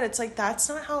be good. It's like, that's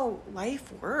not how life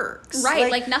works.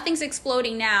 Right, like nothing's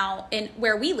exploding now in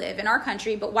where we live in our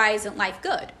country, but why isn't life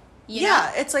good? You know?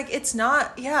 It's like, it's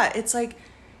not, it's like,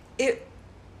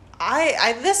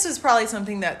 this is probably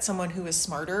something that someone who is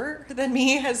smarter than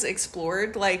me has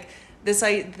explored, like this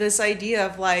idea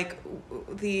of like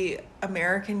the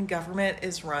American government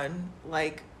is run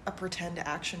like a pretend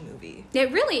action movie.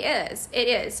 It really is. It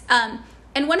is.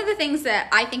 And one of the things that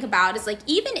I think about is like,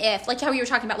 even if, like how you were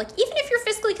talking about, like even if you're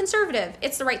fiscally conservative,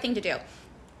 it's the right thing to do.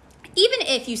 Even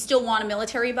if you still want a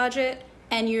military budget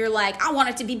and you're like, I want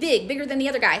it to be bigger than the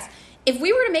other guys. If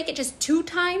we were to make it just 2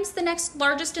 times the next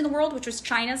largest in the world, which was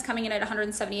China's, coming in at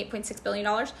 $178.6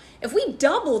 billion, if we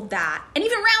doubled that and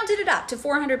even rounded it up to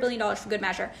 $400 billion for good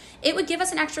measure, it would give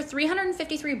us an extra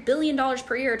 $353 billion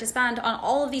per year to spend on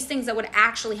all of these things that would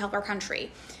actually help our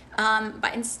country.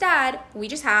 But instead, we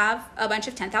just have a bunch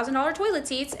of $10,000 toilet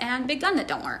seats and big gun that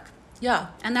don't work. Yeah.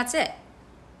 And that's it.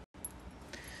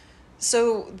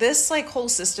 So this like whole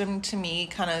system to me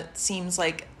kind of seems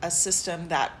like a system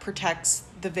that protects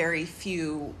the very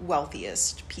few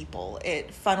wealthiest people.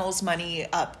 It funnels money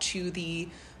up to the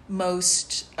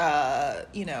most,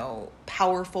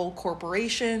 powerful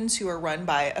corporations who are run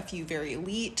by a few very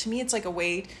elite. To me, it's like a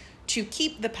way to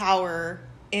keep the power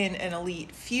in an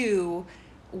elite few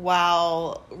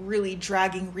while really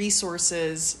dragging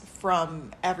resources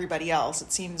from everybody else.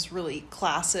 It seems really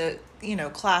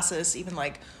classist, even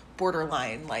like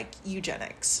borderline like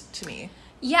eugenics to me.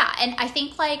 Yeah, and I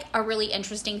think like a really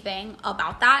interesting thing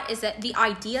about that is that the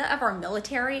idea of our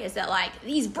military is that like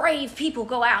these brave people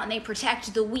go out and they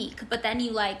protect the weak, but then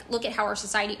you like look at how our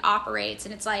society operates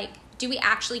and it's like, do we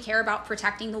actually care about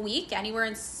protecting the weak anywhere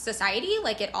in society,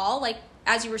 like at all? Like,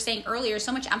 as you were saying earlier,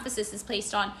 so much emphasis is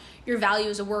placed on your value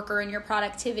as a worker and your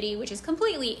productivity, which is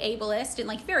completely ableist and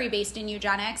like very based in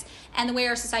eugenics. And the way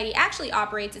our society actually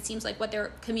operates, it seems like what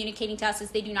they're communicating to us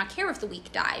is they do not care if the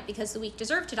weak die because the weak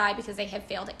deserve to die because they have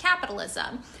failed at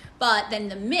capitalism. But then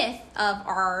the myth of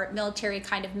our military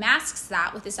kind of masks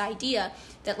that with this idea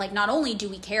that like not only do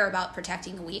we care about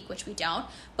protecting the weak, which we don't,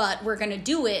 but we're going to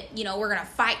do it, we're going to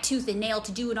fight tooth and nail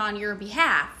to do it on your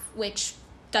behalf, which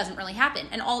doesn't really happen.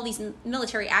 And all these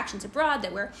military actions abroad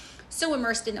that we're so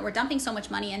immersed in, that we're dumping so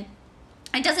much money in,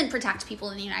 it doesn't protect people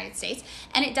in the United States,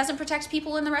 and it doesn't protect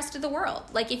people in the rest of the world.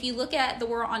 Like if you look at the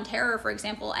war on terror, for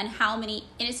example, and how many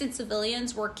innocent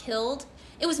civilians were killed,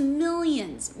 it was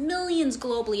millions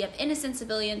globally of innocent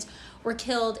civilians were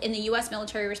killed in the U.S.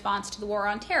 military response to the war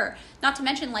on terror. Not to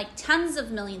mention like tens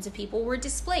of millions of people were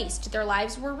displaced, their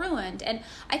lives were ruined. And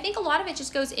I think a lot of it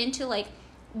just goes into like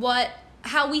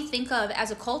how we think of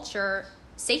as a culture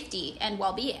safety and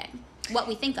well-being, what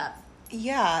we think of.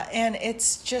 Yeah, and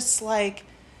it's just like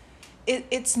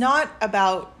it's not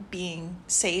about being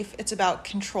safe, it's about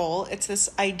control. It's this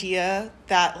idea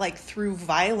that like through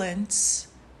violence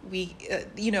we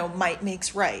might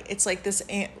makes right. It's like this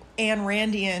Ayn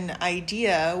Randian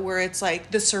idea where it's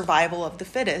like the survival of the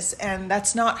fittest, and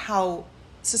that's not how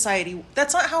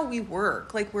we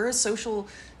work. Like we're a social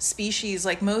species.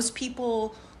 Like most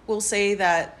people will say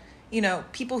that,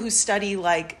 people who study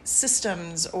like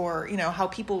systems or, how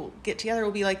people get together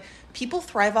will be like, people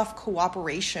thrive off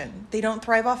cooperation. They don't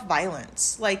thrive off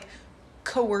violence. Like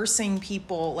coercing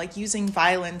people, like using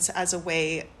violence as a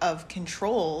way of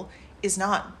control is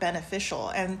not beneficial.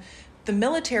 And the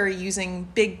military using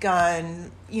big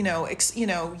gun,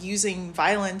 using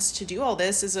violence to do all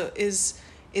this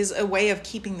is a way of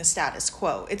keeping the status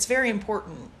quo. It's very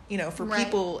important, for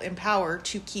people in power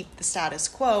to keep the status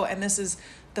quo. And this is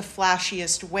the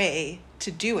flashiest way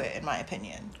to do it, in my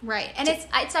opinion. Right. And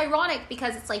it's ironic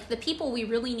because it's like the people we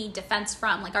really need defense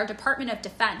from, like our Department of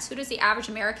Defense. Who does the average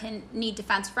American need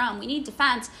defense from? We need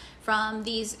defense from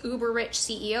these uber rich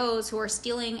CEOs who are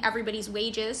stealing everybody's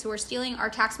wages, who are stealing our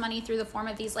tax money through the form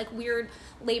of these like weird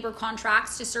labor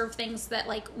contracts to serve things that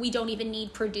like we don't even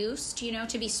need produced,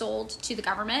 to be sold to the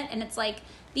government. And it's like,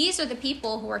 these are the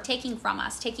people who are taking from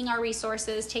us, taking our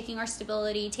resources, taking our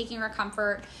stability, taking our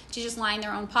comfort to just line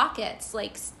their own pockets.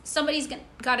 Like somebody's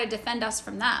got to defend us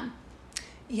from them.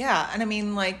 Yeah. And I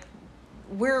mean, like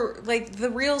we're like the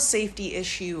real safety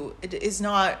issue is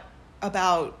not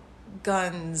about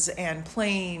guns and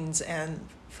planes and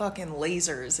fucking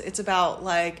lasers. It's about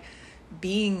like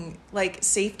being like,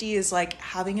 safety is like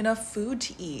having enough food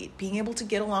to eat, being able to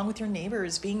get along with your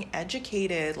neighbors, being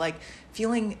educated, like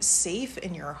feeling safe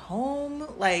in your home,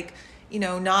 like, you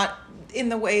know, not in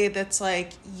the way that's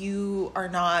like you are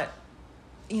not,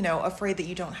 you know, afraid that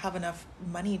you don't have enough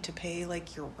money to pay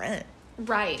like your rent.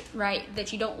 Right.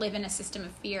 That you don't live in a system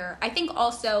of fear. I think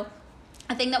also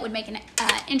a thing that would make an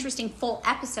interesting full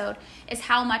episode is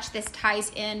how much this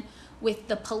ties in with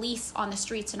the police on the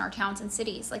streets in our towns and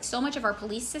cities. Like, so much of our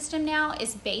police system now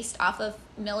is based off of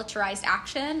militarized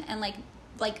action, and like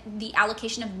the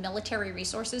allocation of military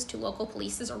resources to local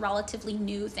police is a relatively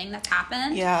new thing that's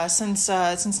happened. Yeah, since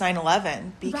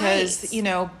 9/11, because Right. you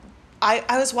know,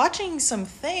 I was watching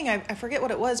something, I forget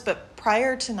what it was, but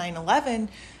prior to 9/11,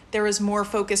 there was more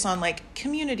focus on like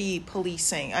community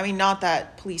policing. I mean, not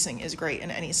that policing is great in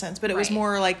any sense, but it was Right.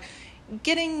 more like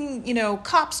getting, you know,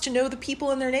 cops to know the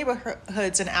people in their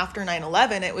neighborhoods. And after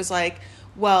 9/11, it was like,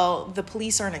 well, the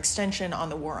police are an extension on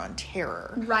the war on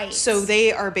terror. Right. So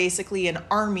they are basically an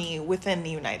army within the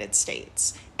United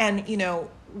States. And, you know,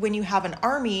 when you have an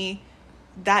army,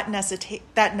 that necessitates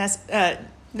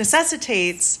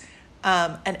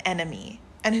an enemy.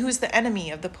 And who's the enemy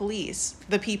of the police?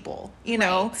 The people, you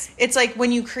know? Right. It's like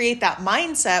when you create that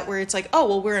mindset where it's like, oh,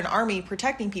 well, we're an army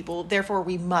protecting people, therefore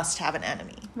we must have an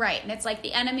enemy. Right. And it's like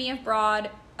the enemy abroad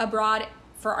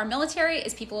for our military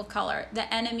is people of color.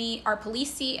 The enemy, our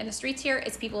police see in the streets here,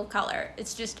 is people of color.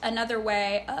 It's just another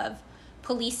way of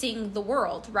policing the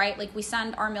world, right? Like, we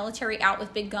send our military out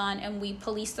with big gun and we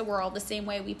police the world the same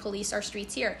way we police our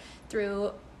streets here,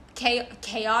 through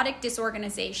chaotic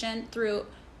disorganization, through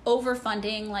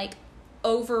overfunding, like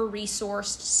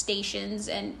over-resourced stations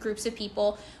and groups of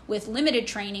people with limited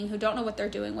training who don't know what they're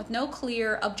doing, with no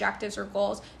clear objectives or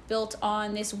goals, built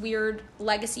on this weird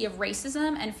legacy of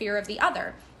racism and fear of the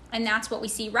other. And that's what we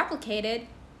see replicated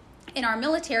in our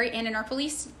military and in our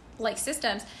police like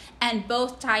systems, and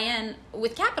both tie in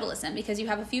with capitalism, because you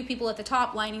have a few people at the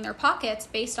top lining their pockets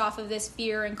based off of this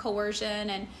fear and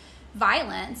coercion and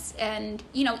violence. And,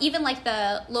 you know, even like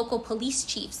the local police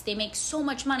chiefs, they make so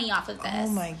much money off of this.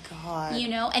 Oh my God. You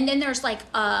know, and then there's like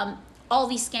all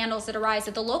these scandals that arise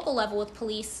at the local level with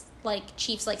police, like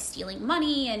chiefs like stealing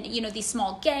money, and, you know, these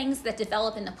small gangs that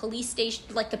develop in the police station,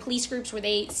 like the police groups where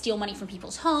they steal money from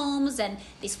people's homes and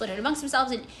they split it amongst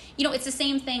themselves. And, you know, it's the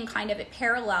same thing, kind of. It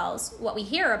parallels what we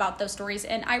hear about those stories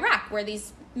in Iraq, where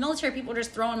these military people are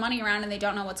just throwing money around and they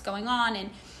don't know what's going on. And,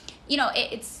 you know,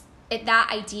 that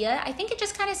idea, I think it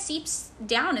just kind of seeps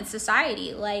down in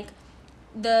society. Like,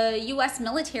 the U.S.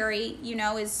 military, you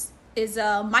know, is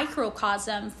a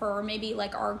microcosm for maybe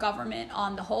like our government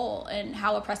on the whole, and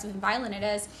how oppressive and violent it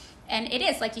is. And it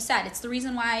is, like you said, it's the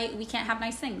reason why we can't have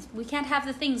nice things. We can't have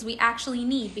the things we actually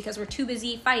need because we're too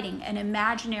busy fighting an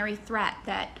imaginary threat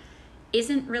that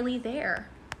isn't really there.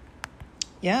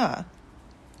 Yeah.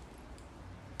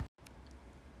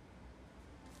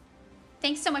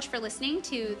 Thanks so much for listening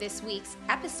to this week's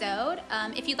episode.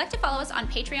 If you'd like to follow us on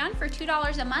Patreon for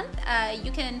 $2 a month,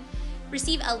 you can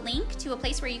receive a link to a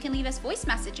place where you can leave us voice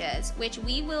messages, which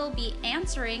we will be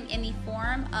answering in the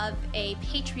form of a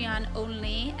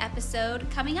Patreon-only episode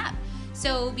coming up.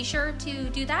 So be sure to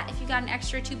do that. If you've got an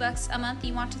extra $2 a month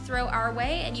you want to throw our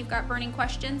way, and you've got burning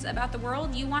questions about the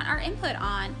world you want our input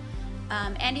on.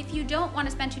 And if you don't want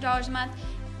to spend $2 a month,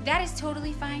 that is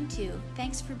totally fine too.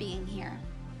 Thanks for being here.